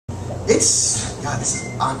God, this is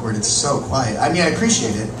awkward. It's so quiet. I mean, I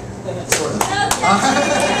appreciate it. Sort of.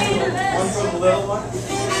 One for the little one? Do you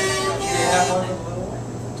have one for the little one?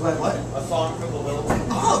 Do I have what? A song for the little one?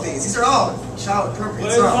 All of these. These are all child appropriate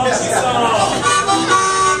What is songs. song?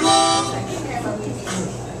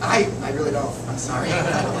 I really don't. I'm sorry.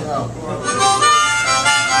 I don't know.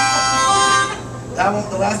 That one,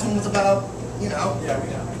 the last one was about, you know,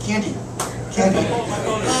 candy. Candy.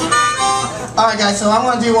 Alright guys, so I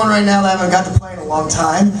want to do one right now that I haven't got to play in a long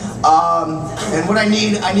time. And what I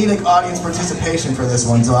need like audience participation for this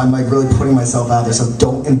one, so I'm like really putting myself out there, so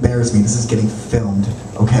don't embarrass me. This is getting filmed,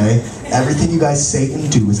 okay? Everything you guys say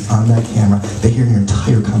and do is on that camera. They hear your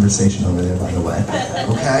entire conversation over there, by the way.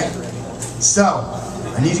 Okay? So,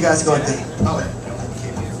 I need you guys to go like this. Oh, wait.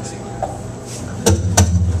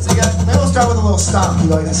 So you guys, maybe we'll start with a little stomp. You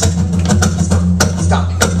go like this. Stomp,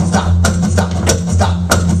 stomp, stomp, stomp,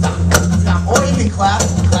 stomp, stomp. Or you can clap,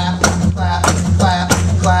 clap, clap, clap,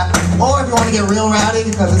 clap. Or if you want to get real rowdy,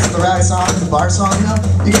 because this is the rowdy song, it's a bar song, you know,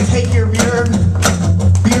 you can take your beer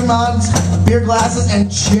mugs, beer glasses,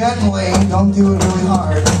 and gently, don't do it really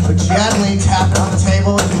hard, but gently tap it on the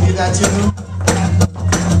table. You can do that too.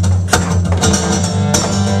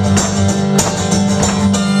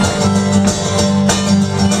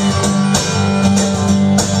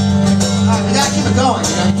 Going,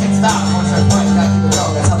 you know, you can't stop once I play, you gotta keep it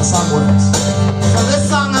going, that's how the song works. So this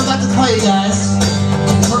song I'm about to play, you guys,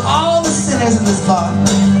 is for all the sinners in this bar.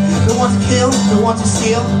 The ones who kill, the ones who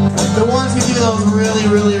steal, the ones who do those really,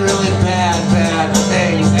 really, really bad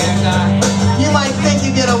things. And you might think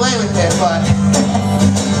you get away with it, but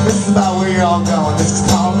this is about where you're all going. This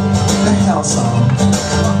is called the Hell Song.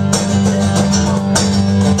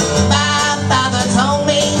 My father told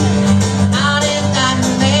me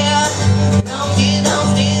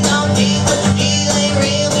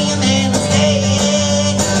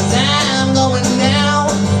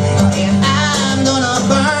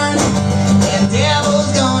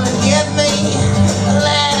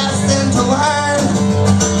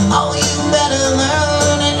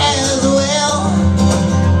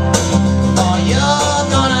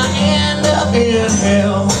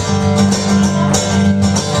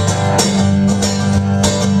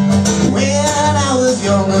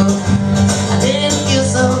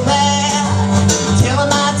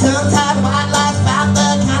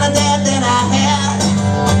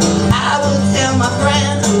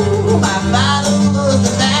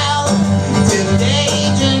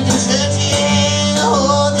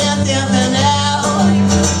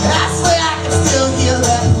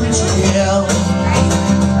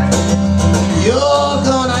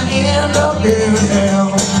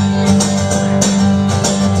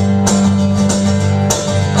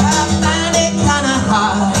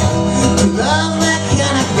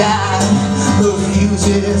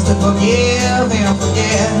to forgive and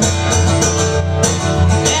forget,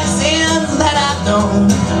 and sins that I've known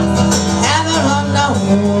haven't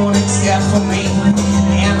unknown except for me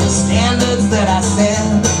and the standards that I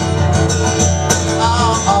set.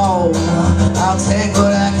 Oh, I'll take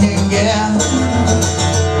what I can get.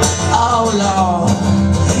 Oh Lord,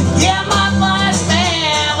 get my voice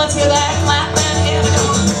down. Let's hear that clap and here we go.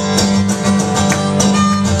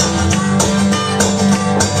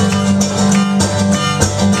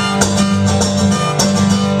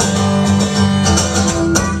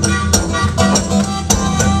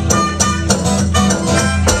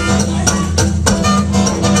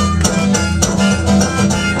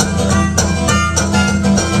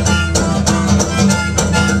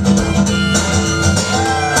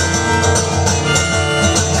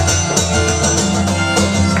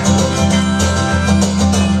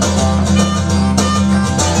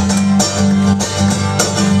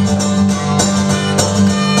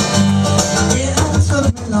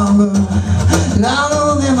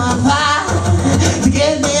 Longer than my pride to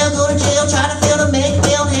get there, go to jail, try to feel to make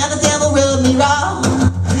bail, have the devil rub me raw.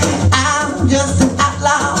 I'm just